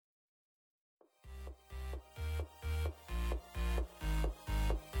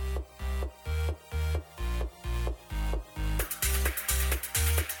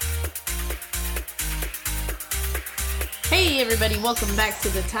Hey everybody, welcome back to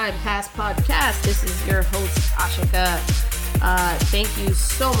the Time Pass podcast. This is your host, Ashika. Thank you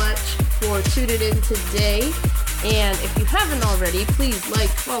so much for tuning in today. And if you haven't already, please like,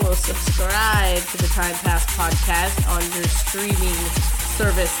 follow, subscribe to the Time Pass podcast on your streaming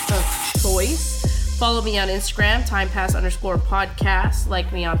service of choice. Follow me on Instagram, timepass_podcast.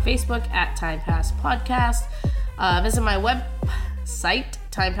 Like me on Facebook at Timepass Podcast. Visit my website,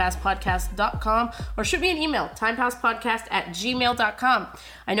 timepasspodcast.com, or shoot me an email, timepasspodcast@gmail.com.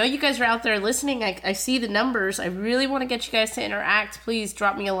 I know you guys are out there listening. I see the numbers. I really want to get you guys to interact. Please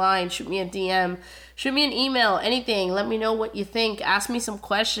drop me a line, shoot me a DM, shoot me an email, anything. Let me know what you think. Ask me some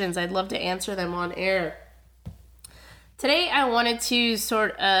questions. I'd love to answer them on air. Today, I wanted to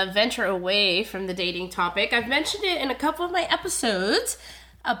sort of venture away from the dating topic. I've mentioned it in a couple of my episodes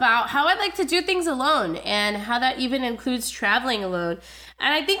about how I like to do things alone and how that even includes traveling alone.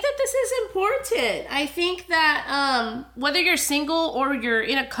 And I think that this is important. I think that whether you're single or you're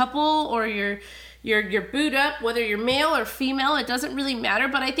in a couple or you're booed up, whether you're male or female, it doesn't really matter.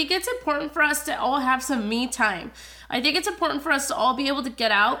 But I think it's important for us to all have some me time. I think it's important for us to all be able to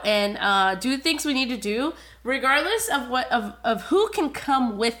get out and do the things we need to do, regardless of who can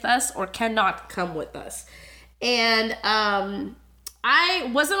come with us or cannot come with us. And I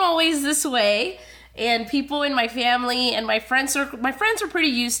wasn't always this way, and people in my family and my friends are pretty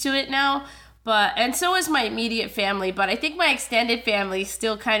used to it now, and so is my immediate family, but I think my extended family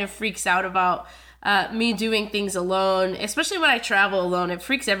still kind of freaks out about me doing things alone, especially when I travel alone. It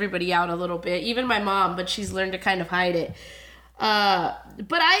freaks everybody out a little bit, even my mom, but she's learned to kind of hide it. But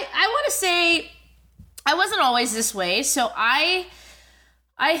I want to say I wasn't always this way, so I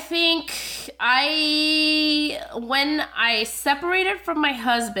think when I separated from my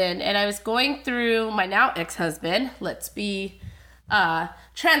husband and I was going through my now ex-husband, let's be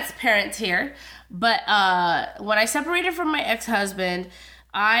transparent here, but when I separated from my ex-husband,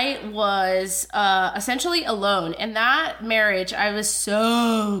 I was essentially alone. In that marriage, I was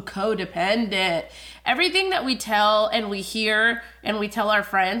so codependent. Everything that we tell and we hear and we tell our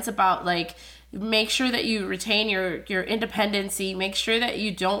friends about, like, make sure that you retain your independency. Make sure that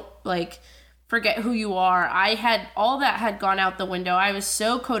you don't forget who you are. All that had gone out the window. I was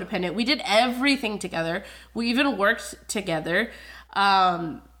so codependent. We did everything together. We even worked together.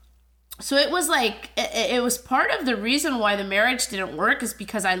 So it was it was part of the reason why the marriage didn't work is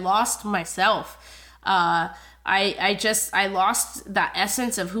because I lost myself. I lost that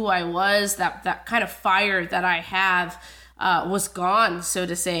essence of who I was, that kind of fire that I have. Was gone, so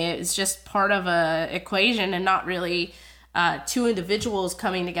to say. It's just part of a equation and not really two individuals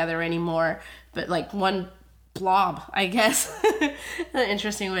coming together anymore, but like one blob, I guess. An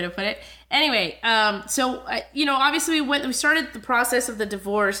interesting way to put it. Anyway, so obviously we started the process of the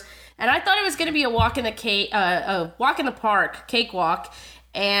divorce, and I thought it was going to be a walk in the park, cakewalk,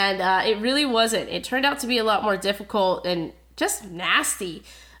 and it really wasn't. It turned out to be a lot more difficult and just nasty.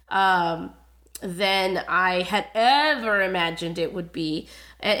 Than I had ever imagined it would be.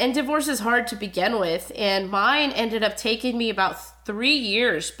 And divorce is hard to begin with, and mine ended up taking me about 3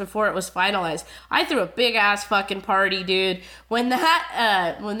 years before it was finalized. I threw a big ass fucking party, dude. When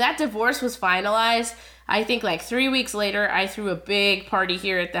that divorce was finalized, I think 3 weeks later, I threw a big party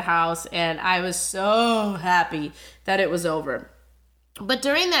here at the house, and I was so happy that it was over. But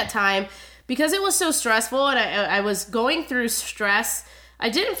during that time, because it was so stressful and I was going through stress, I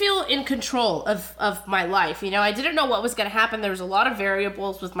didn't feel in control of my life. I didn't know what was going to happen. There was a lot of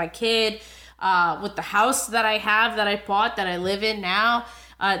variables with my kid, with the house that I have, that I bought, that I live in now.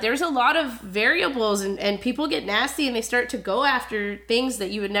 There's a lot of variables, and people get nasty and they start to go after things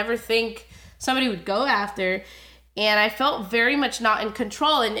that you would never think somebody would go after. And I felt very much not in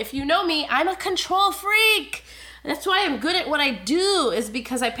control. And if you know me, I'm a control freak. That's why I'm good at what I do, is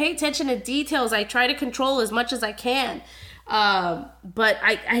because I pay attention to details. I try to control as much as I can. But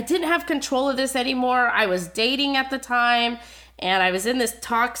I didn't have control of this anymore. I was dating at the time, and I was in this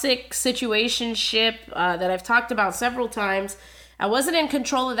toxic situationship that I've talked about several times. I wasn't in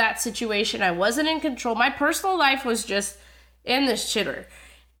control of that situation. I wasn't in control. My personal life was just in this shitter.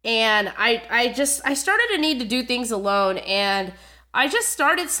 And I started to need to do things alone, and I just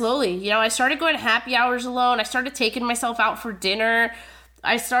started slowly. I started going to happy hours alone. I started taking myself out for dinner.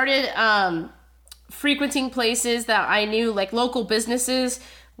 I started frequenting places that I knew, like local businesses,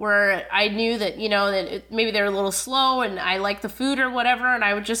 where I knew that, maybe they were a little slow and I liked the food or whatever, and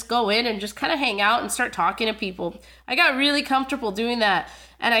I would just go in and just kind of hang out and start talking to people. I got really comfortable doing that,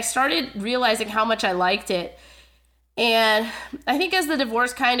 and I started realizing how much I liked it. And I think as the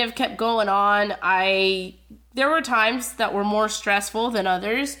divorce kind of kept going on, there were times that were more stressful than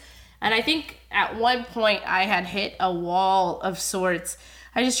others. And I think at one point I had hit a wall of sorts.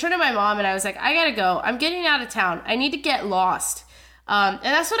 I just turned to my mom and I was like, I gotta go. I'm getting out of town. I need to get lost. And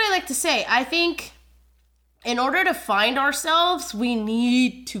that's what I like to say. I think in order to find ourselves, we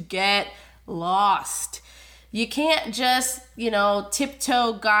need to get lost. You can't just,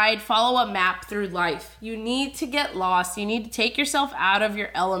 tiptoe, guide, follow a map through life. You need to get lost. You need to take yourself out of your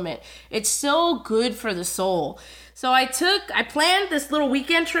element. It's so good for the soul. So I planned this little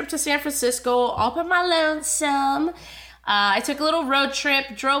weekend trip to San Francisco all by my lonesome. I took a little road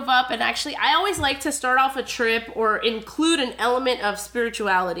trip, drove up, and actually I always like to start off a trip or include an element of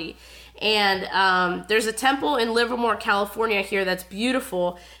spirituality. And there's a temple in Livermore, California here that's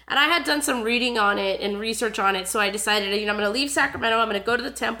beautiful. And I had done some reading on it and research on it. So I decided, I'm going to leave Sacramento. I'm going to go to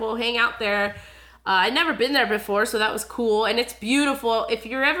the temple, hang out there. I'd never been there before, so that was cool. And it's beautiful. If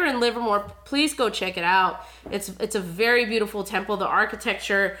you're ever in Livermore, please go check it out. It's a very beautiful temple. The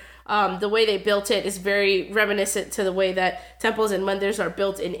architecture, the way they built it is very reminiscent to the way that temples and mandirs are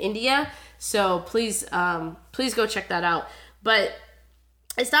built in India. So please go check that out. But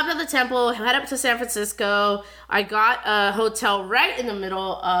I stopped at the temple, head up to San Francisco. I got a hotel right in the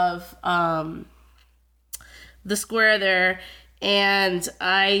middle of the square there, and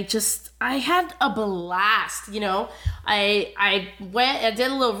I had a blast, I went, I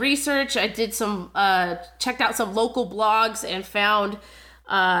did a little research, I did some, checked out some local blogs and found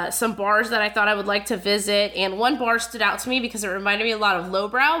some bars that I thought I would like to visit. And one bar stood out to me because it reminded me a lot of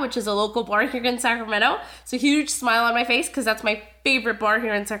Lowbrow, which is a local bar here in Sacramento. It's a huge smile on my face because that's my favorite bar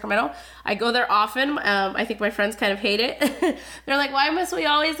here in Sacramento. I go there often. I think my friends kind of hate it. They're like, why must we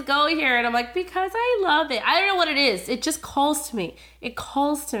always go here? And I'm like, because I love it. I don't know what it is. It just calls to me. It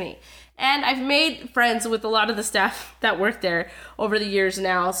calls to me. And I've made friends with a lot of the staff that work there over the years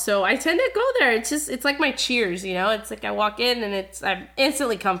now. So I tend to go there. It's like my Cheers, It's like I walk in and I'm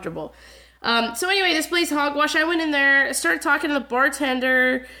instantly comfortable. So anyway, this place, Hogwash, I went in there, started talking to the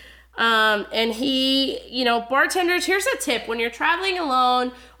bartender. And he, bartenders, here's a tip. When you're traveling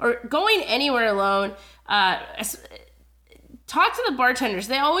alone or going anywhere alone, talk to the bartenders.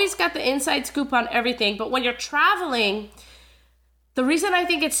 They always got the inside scoop on everything. But when you're traveling, the reason I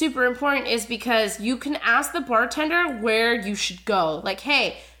think it's super important is because you can ask the bartender where you should go. Like,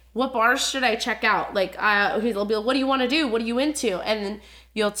 hey, what bars should I check out? Like, they'll be like, what do you want to do? What are you into? And then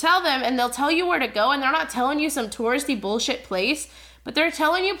you'll tell them and they'll tell you where to go. And they're not telling you some touristy bullshit place, but they're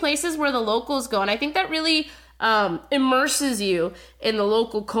telling you places where the locals go. And I think that really immerses you in the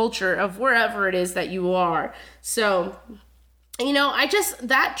local culture of wherever it is that you are. So,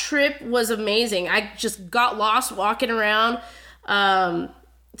 that trip was amazing. I just got lost walking around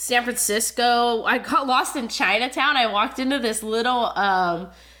San Francisco. I got lost in Chinatown. I walked into this little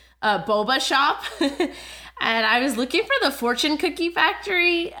boba shop and I was looking for the fortune cookie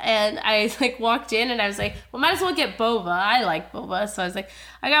factory, and I walked in and I was like, well, might as well get boba. I like boba. So I was like,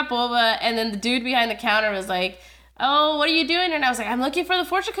 I got boba. And then the dude behind the counter was like, oh, what are you doing? And I was like, I'm looking for the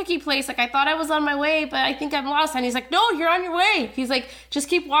fortune cookie place. I thought I was on my way, but I think I'm lost. And he's like, no, you're on your way. He's like, just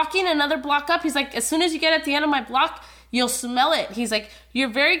keep walking another block up. He's like, as soon as you get at the end of my block, you'll smell it. He's like, you're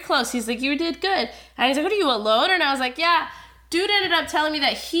very close. He's like, you did good. And he's like, what, are you alone? And I was like, yeah. Dude ended up telling me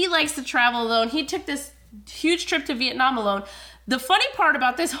that he likes to travel alone. He took this huge trip to Vietnam alone. The funny part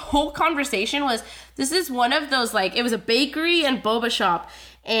about this whole conversation was this is one of those, it was a bakery and boba shop.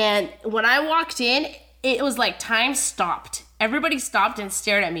 And when I walked in, it was like time stopped. Everybody stopped and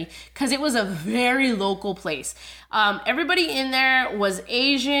stared at me because it was a very local place. Everybody in there was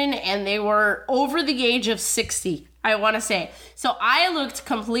Asian and they were over the age of 60. I want to say. So I looked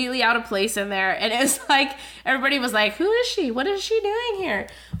completely out of place in there, and it was like, everybody was like, who is she? What is she doing here?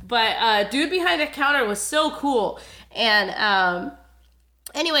 But dude behind the counter was so cool. And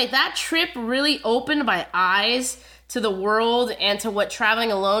anyway, that trip really opened my eyes to the world and to what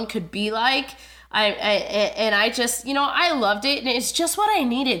traveling alone could be like. I just, I loved it, and it's just what I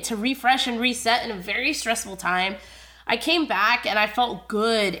needed to refresh and reset in a very stressful time. I came back and I felt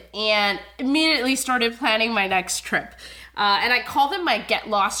good and immediately started planning my next trip. And I call them my get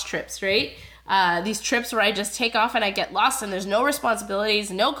lost trips, right? These trips where I just take off and I get lost and there's no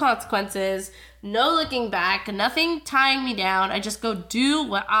responsibilities, no consequences, no looking back, nothing tying me down. I just go do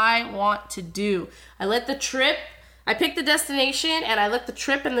what I want to do. I pick the destination and I let the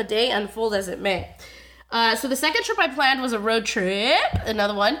trip and the day unfold as it may. So the second trip I planned was a road trip,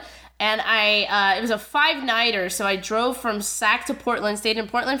 another one. And it was a 5-nighter, so I drove from Sac to Portland, stayed in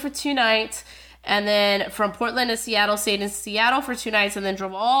Portland for 2 nights, and then from Portland to Seattle, stayed in Seattle for 2 nights, and then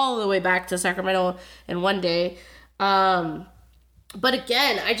drove all the way back to Sacramento in 1 day. But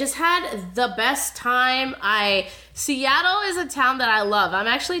again, I just had the best time. Seattle is a town that I love. I'm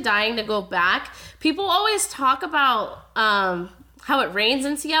actually dying to go back. People always talk about how it rains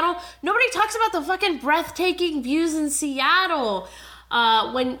in Seattle. Nobody talks about the fucking breathtaking views in Seattle.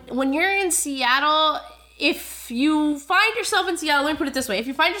 When you're in Seattle, if you find yourself in Seattle, let me put it this way. If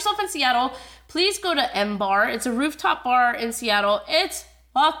you find yourself in Seattle, please go to M Bar. It's a rooftop bar in Seattle. It's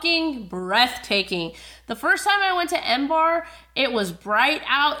fucking breathtaking. The first time I went to M Bar, it was bright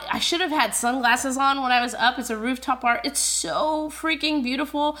out. I should have had sunglasses on when I was up. It's a rooftop bar. It's so freaking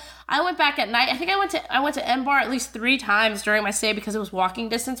beautiful. I went back at night. I think I went to M Bar at least 3 times during my stay because it was walking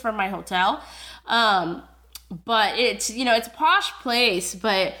distance from my hotel. But it's, it's a posh place,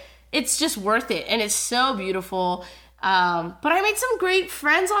 but it's just worth it. And it's so beautiful. But I made some great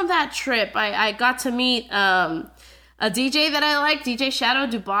friends on that trip. I got to meet a DJ that I like, DJ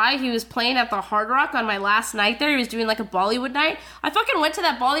Shadow Dubai. He was playing at the Hard Rock on my last night there. He was doing like a Bollywood night. I fucking went to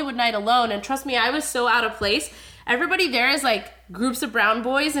that Bollywood night alone, and trust me, I was so out of place. Everybody there is like groups of brown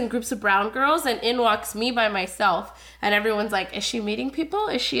boys and groups of brown girls, and in walks me by myself. And everyone's like, is she meeting people?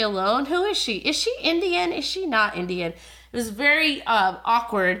 Is she alone? Who is she? Is she Indian? Is she not Indian? It was very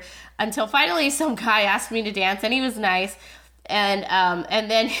awkward until finally some guy asked me to dance, and he was nice.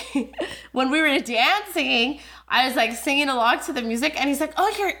 And then when we were dancing, I was like singing along to the music, and he's like,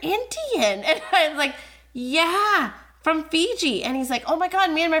 oh, you're Indian. And I was like, yeah, from Fiji. And he's like, oh my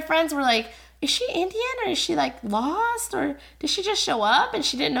God, me and my friends were like, is she Indian, or is she like lost, or did she just show up and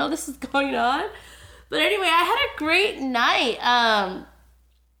she didn't know this was going on? But anyway, I had a great night.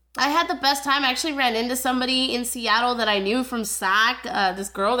 I had the best time. I actually ran into somebody in Seattle that I knew from SAC, this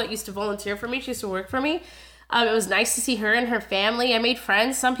girl that used to volunteer for me. She used to work for me. It was nice to see her and her family. I made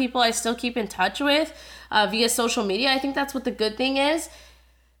friends. Some people I still keep in touch with via social media. I think that's what the good thing is.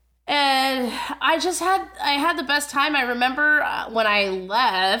 And I had the best time. I remember when I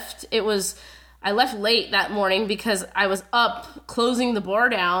left, I left late that morning because I was up closing the bar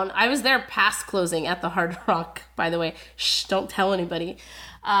down. I was there past closing at the Hard Rock, by the way. Shh, don't tell anybody.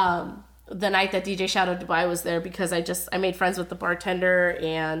 The night that DJ Shadow Dubai was there, because I made friends with the bartender,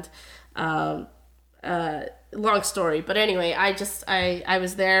 and long story. But anyway, I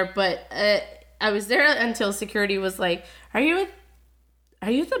was there, but I was there until security was like, are you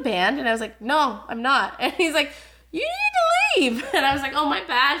with the band? And I was like, no, I'm not. And he's like, you need to leave. And I was like, oh, my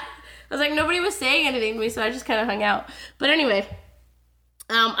bad. I was like, nobody was saying anything to me, so I just kind of hung out. But anyway,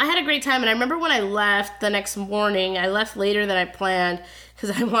 I had a great time. And I remember when I left the next morning, I left later than I planned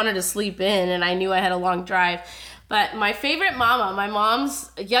because I wanted to sleep in, and I knew I had a long drive. But my favorite mama, my mom's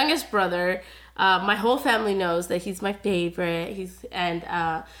youngest brother, my whole family knows that he's my favorite.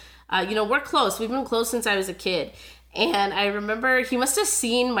 We're close. We've been close since I was a kid. And I remember he must have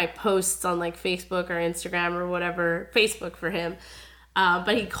seen my posts on like Facebook or Instagram or whatever, Facebook for him.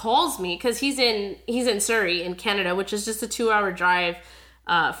 But he calls me because he's in Surrey in Canada, which is just a 2-hour drive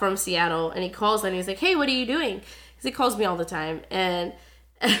from Seattle. And he calls and he's like, hey, what are you doing? Because he calls me all the time. And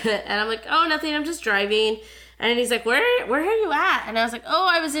I'm like, oh, nothing. I'm just driving. And he's like, where are you at? And I was like, oh,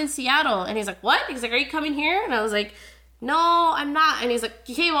 I was in Seattle. And he's like, what? He's like, are you coming here? And I was like, no, I'm not. And he's like,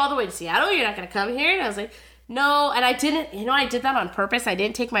 you came all the way to Seattle? You're not going to come here? And I was like, no. And I didn't, I did that on purpose. I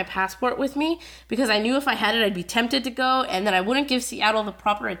didn't take my passport with me because I knew if I had it, I'd be tempted to go. And then I wouldn't give Seattle the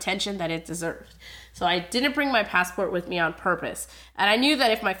proper attention that it deserved. So I didn't bring my passport with me on purpose. And I knew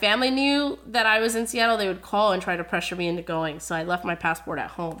that if my family knew that I was in Seattle, they would call and try to pressure me into going. So I left my passport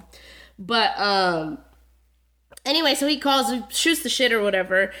at home. But, anyway, so he calls, shoots the shit or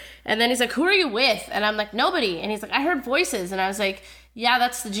whatever, and then he's like, who are you with? And I'm like, nobody. And he's like, I heard voices. And I was like, yeah,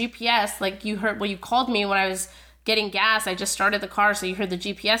 that's the GPS. Like, you heard, well, you called me when I was getting gas. I just started the car, so you heard the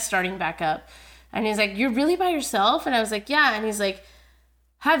GPS starting back up. And he's like, you're really by yourself? And I was like, yeah. And he's like,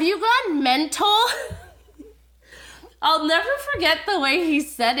 have you gone mental? I'll never forget the way he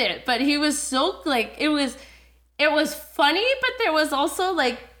said it, but he was so, like, it was funny, but there was also,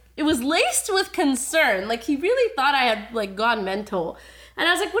 like, it was laced with concern. Like, he really thought I had, like, gone mental. And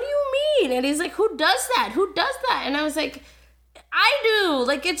I was like, what do you mean? And he's like, who does that? Who does that? And I was like, I do.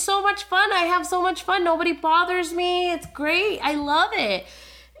 Like, it's so much fun. I have so much fun. Nobody bothers me. It's great. I love it.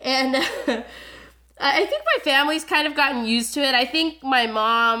 And I think my family's kind of gotten used to it. I think my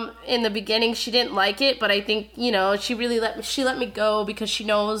mom, in the beginning, she didn't like it. But I think, she really let me go because she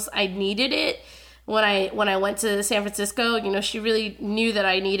knows I needed it. When I went to San Francisco, she really knew that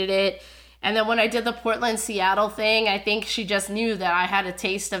I needed it. And then when I did the Portland-Seattle thing, I think she just knew that I had a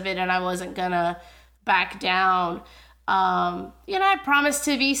taste of it and I wasn't gonna back down. I promised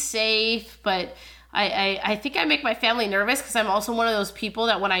to be safe, but I think I make my family nervous because I'm also one of those people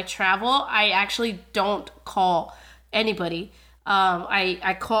that when I travel, I actually don't call anybody.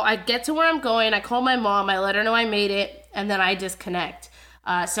 I get to where I'm going, I call my mom, I let her know I made it, and then I disconnect.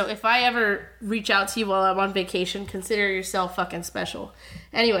 So if I ever reach out to you while I'm on vacation, consider yourself fucking special.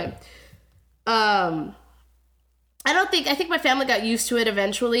 Anyway, I think my family got used to it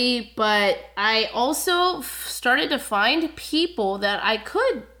eventually, but I also started to find people that I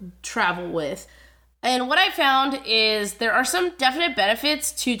could travel with. And what I found is there are some definite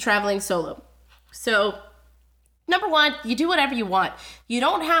benefits to traveling solo. So, number one, you do whatever you want. You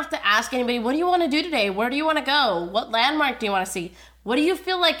don't have to ask anybody, what do you want to do today? Where do you want to go? What landmark do you want to see? What do you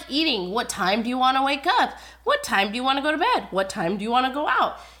feel like eating? What time do you want to wake up? What time do you want to go to bed? What time do you want to go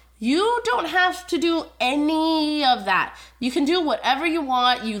out? You don't have to do any of that. You can do whatever you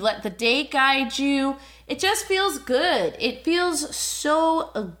want. You let the day guide you. It just feels good. It feels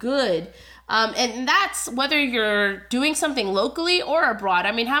so good. And that's whether you're doing something locally or abroad.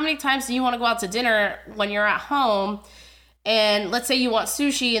 I mean, how many times do you want to go out to dinner when you're at home? And let's say you want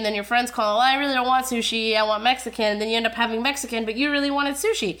sushi and then your friends call, I really don't want sushi, I want Mexican. And then you end up having Mexican, but you really wanted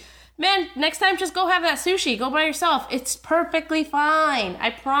sushi. Man, next time just go have that sushi. Go by yourself. It's perfectly fine. I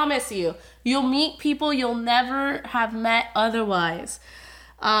promise you. You'll meet people you'll never have met otherwise.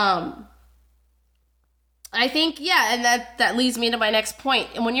 I think, and that leads me to my next point.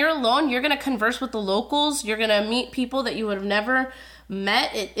 And when you're alone, you're going to converse with the locals. You're going to meet people that you would have never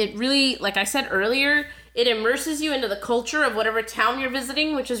met. It really, like I said earlier, it immerses you into the culture of whatever town you're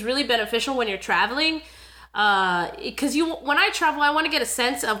visiting, which is really beneficial when you're traveling. Because when I travel, I want to get a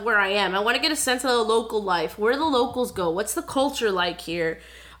sense of where I am. I want to get a sense of the local life, where the locals go, what's the culture like here,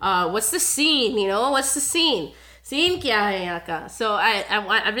 what's the scene, what's the scene kya hai yahan ka? So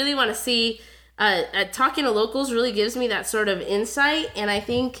I really want to see, talking to locals really gives me that sort of insight, and I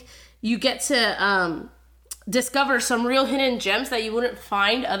think you get to discover some real hidden gems that you wouldn't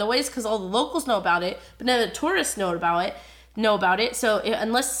find otherwise, because all the locals know about it, but none of the tourists know about it. So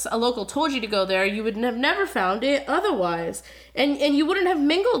unless a local told you to go there, you would have never found it otherwise, and you wouldn't have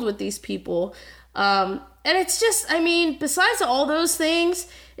mingled with these people. And it's just, I mean, besides all those things,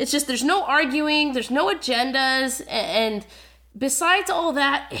 it's just there's no arguing, there's no agendas, and besides all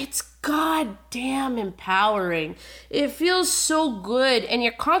that, it's goddamn empowering. It feels so good, and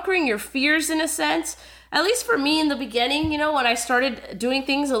you're conquering your fears in a sense. At least for me in the beginning, when I started doing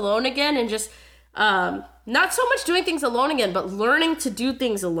things alone again, and just not so much doing things alone again, but learning to do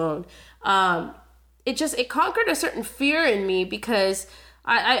things alone. It conquered a certain fear in me, because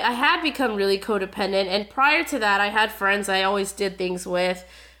I had become really codependent. And prior to that, I had friends I always did things with.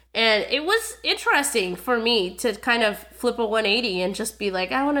 And it was interesting for me to kind of flip a 180 and just be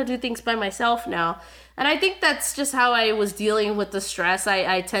like, I want to do things by myself now. And I think that's just how I was dealing with the stress.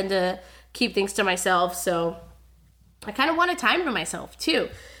 I tend to keep things to myself. So I kind of wanted time to myself too.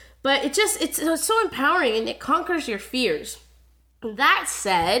 But it's so empowering, and it conquers your fears. That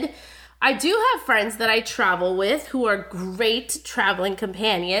said, I do have friends that I travel with who are great traveling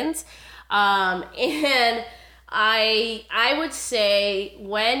companions. And I would say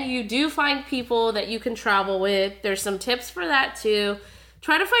when you do find people that you can travel with, there's some tips for that too.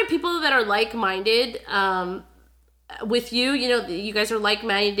 Try to find people that are like-minded with you. You guys are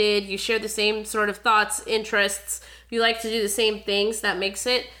like-minded. You share the same sort of thoughts, interests. You like to do the same things. That makes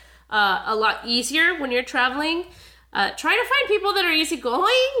it a lot easier when you're traveling. Try to find people that are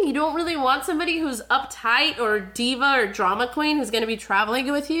easygoing. You don't really want somebody who's uptight or diva or drama queen who's going to be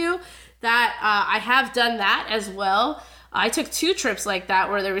traveling with you. That I have done that as well. I took 2 trips like that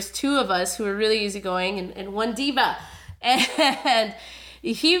where there was 2 of us who were really easygoing and one diva. And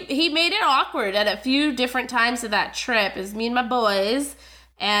he made it awkward at a few different times of that trip. It was me and my boys.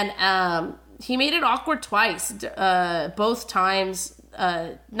 And he made it awkward twice. Both times.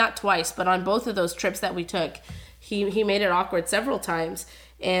 Not twice, but on both of those trips that we took, he made it awkward several times.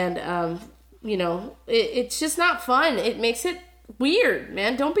 And, it's just not fun. It makes it weird,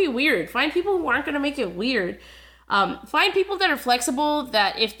 man. Don't be weird. Find people who aren't going to make it weird. Find people that are flexible,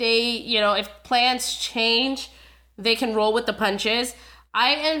 that if they, if plans change, they can roll with the punches. I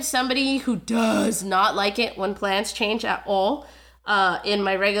am somebody who does not like it when plans change at all. In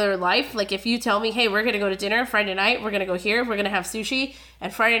my regular life, like if you tell me, hey, we're gonna go to dinner Friday night, we're gonna go here, we're gonna have sushi,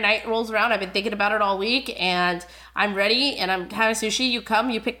 and Friday night rolls around, I've been thinking about it all week, and I'm ready, and I'm having sushi, you come,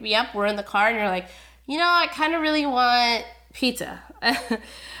 you pick me up, we're in the car, and you're like, I kind of really want pizza. I'll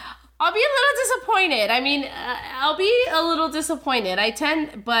be a little disappointed. I'll be a little disappointed.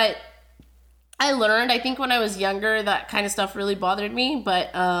 But I learned, I think when I was younger, that kind of stuff really bothered me, but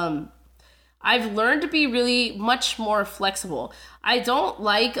I've learned to be really much more flexible. I don't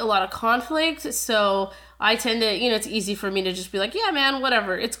like a lot of conflict, so I tend to, it's easy for me to just be like, yeah, man,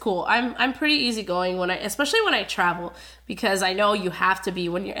 whatever, it's cool. I'm pretty easygoing especially when I travel, because I know you have to be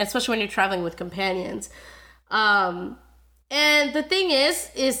especially when you're traveling with companions. And the thing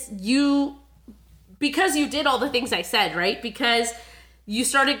is because you did all the things I said, right? Because you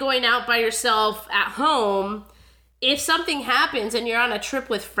started going out by yourself at home, if something happens and you're on a trip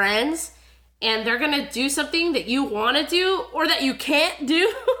with friends and they're going to do something that you want to do or that you can't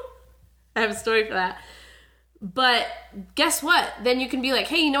do, I have a story for that. But guess what? Then you can be like,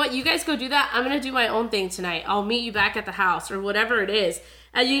 hey, you know what? You guys go do that. I'm going to do my own thing tonight. I'll meet you back at the house or whatever it is.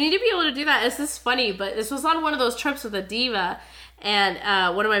 And you need to be able to do that. This is funny, but this was on one of those trips with a diva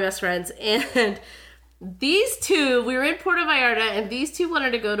and one of my best friends. And these two, we were in Puerto Vallarta, and these two wanted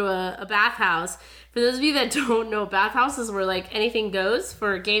to go to a bathhouse. For those of you that don't know, bathhouses were like anything goes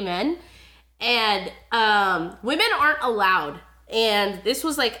for gay men. And women aren't allowed. And this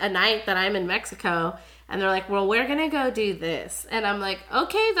was like a night that I'm in Mexico. And they're like, well, we're going to go do this. And I'm like,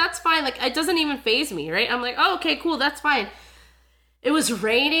 okay, that's fine. Like, it doesn't even faze me, right? I'm like, oh, okay, cool, that's fine. It was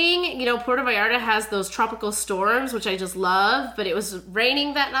raining. Puerto Vallarta has those tropical storms, which I just love. But it was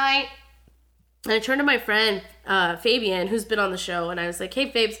raining that night. And I turned to my friend, Fabian, who's been on the show. And I was like, hey,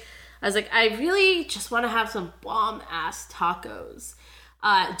 Fabes. I was like, I really just want to have some bomb-ass tacos.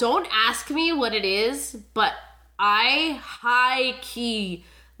 Don't ask me what it is, but I high-key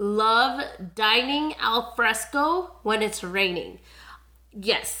love dining al fresco when it's raining.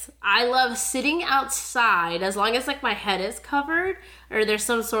 Yes, I love sitting outside as long as like my head is covered or there's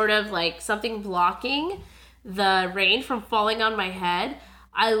some sort of like something blocking the rain from falling on my head.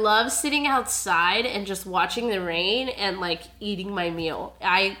 I love sitting outside and just watching the rain and like eating my meal.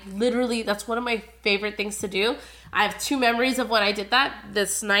 That's one of my favorite things to do. I have 2 memories of when I did that,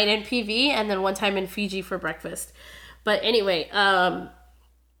 this night in PV and then one time in Fiji for breakfast. But anyway,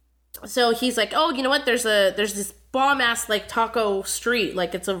 so he's like, oh, you know what? There's this bomb ass like taco street.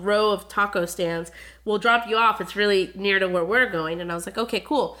 Like it's a row of taco stands. We'll drop you off. It's really near to where we're going. And I was like, okay,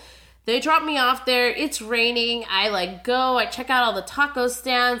 cool. They drop me off there. It's raining. I check out all the taco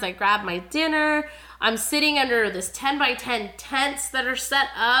stands. I grab my dinner. I'm sitting under this 10 by 10 tents that are set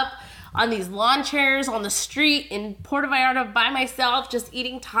up on these lawn chairs on the street in Puerto Vallarta by myself, just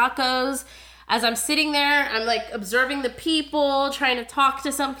eating tacos. As I'm sitting there, I'm like observing the people, trying to talk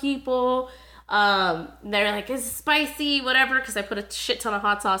to some people. They're like, is it spicy? Whatever, because I put a shit ton of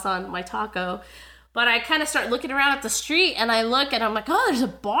hot sauce on my taco. But I kind of start looking around at the street, and I look, and I'm like, oh, there's a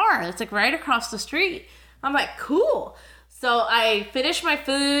bar. It's like right across the street. I'm like, cool. So I finish my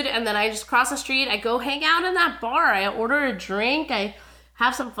food, and then I just cross the street. I go hang out in that bar. I order a drink. I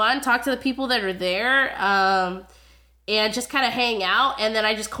have some fun, talk to the people that are there, and just kind of hang out. And then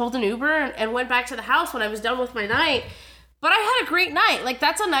I just called an Uber and went back to the house when I was done with my night. But I had a great night. Like,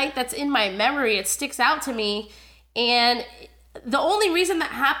 that's a night that's in my memory. It sticks out to me. And the only reason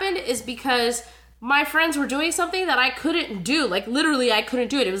that happened is because my friends were doing something that I couldn't do. Like, literally, I couldn't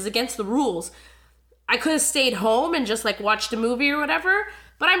do it. It was against the rules. I could have stayed home and just, like, watched a movie or whatever.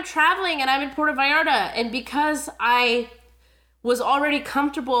 But I'm traveling, and I'm in Puerto Vallarta. And because I was already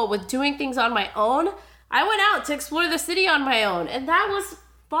comfortable with doing things on my own, I went out to explore the city on my own. And that was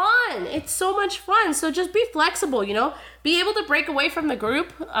fun. It's so much fun. So just be flexible, Be able to break away from the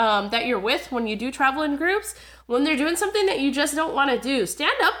group that you're with when you do travel in groups. When they're doing something that you just don't want to do,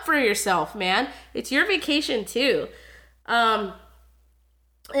 stand up for yourself, man. It's your vacation too. And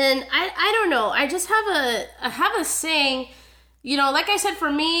I don't know. I just have a saying, like I said, for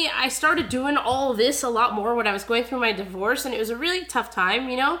me, I started doing all this a lot more when I was going through my divorce, and it was a really tough time,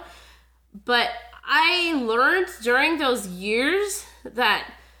 But I learned during those years that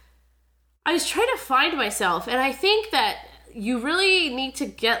I was trying to find myself, and I think that you really need to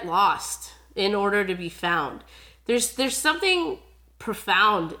get lost in order to be found. There's something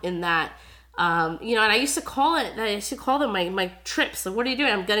profound in that, and I used to call them my trips. So what are you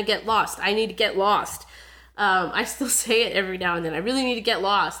doing? I'm gonna get lost. I need to get lost. I still say it every now and then. I really need to get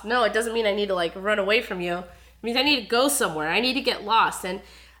lost. No, it doesn't mean I need to like run away from you. It means I need to go somewhere. I need to get lost, and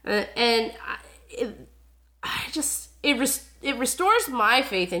it restores my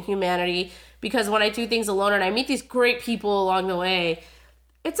faith in humanity, because when I do things alone and I meet these great people along the way,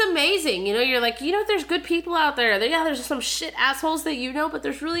 it's amazing. You're like, there's good people out there. There's some shit assholes that but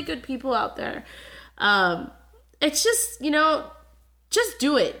there's really good people out there. It's just, just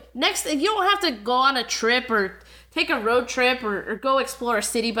do it. Next, you don't have to go on a trip or take a road trip or go explore a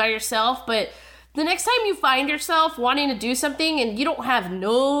city by yourself, but the next time you find yourself wanting to do something and you don't have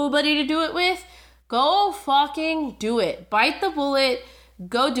nobody to do it with, go fucking do it. Bite the bullet.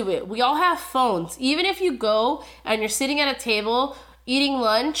 Go do it. We all have phones. Even if you go and you're sitting at a table eating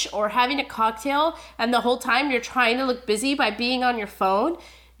lunch or having a cocktail and the whole time you're trying to look busy by being on your phone,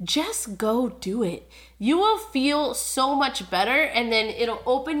 just go do it. You will feel so much better, and then it'll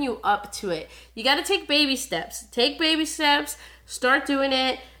open you up to it. You got to take baby steps. Take baby steps. Start doing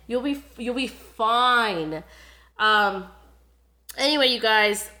it. You'll be fine. Anyway, you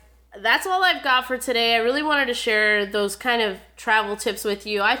guys, that's all I've got for today. I really wanted to share those kind of travel tips with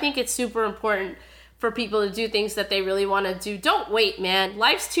you. I think it's super important for people to do things that they really want to do. Don't wait, man.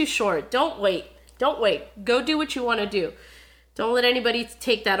 Life's too short. Don't wait. Go do what you want to do. Don't let anybody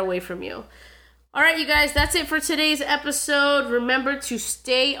take that away from you. All right, you guys, that's it for today's episode. Remember to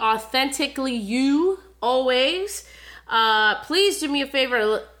stay authentically you always. Please do me a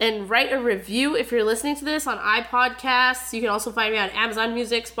favor and write a review if you're listening to this on iPodcasts. You can also find me on Amazon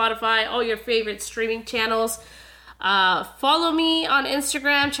Music, Spotify, all your favorite streaming channels. Follow me on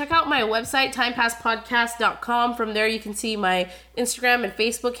Instagram. Check out my website, timepasspodcast.com. From there, you can see my Instagram and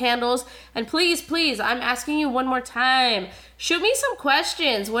Facebook handles. And please, I'm asking you one more time, shoot me some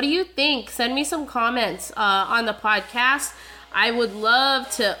questions. What do you think? Send me some comments on the podcast. I would love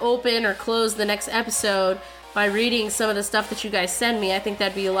to open or close the next episode by reading some of the stuff that you guys send me. I think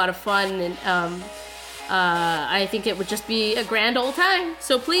that'd be a lot of fun, and I think it would just be a grand old time.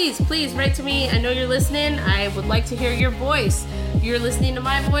 So please write to me. I know you're listening. I would like to hear your voice. You're listening to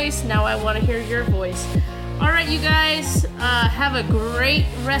my voice. Now I want to hear your voice. All right, you guys, have a great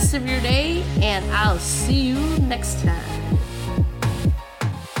rest of your day, and I'll see you next time.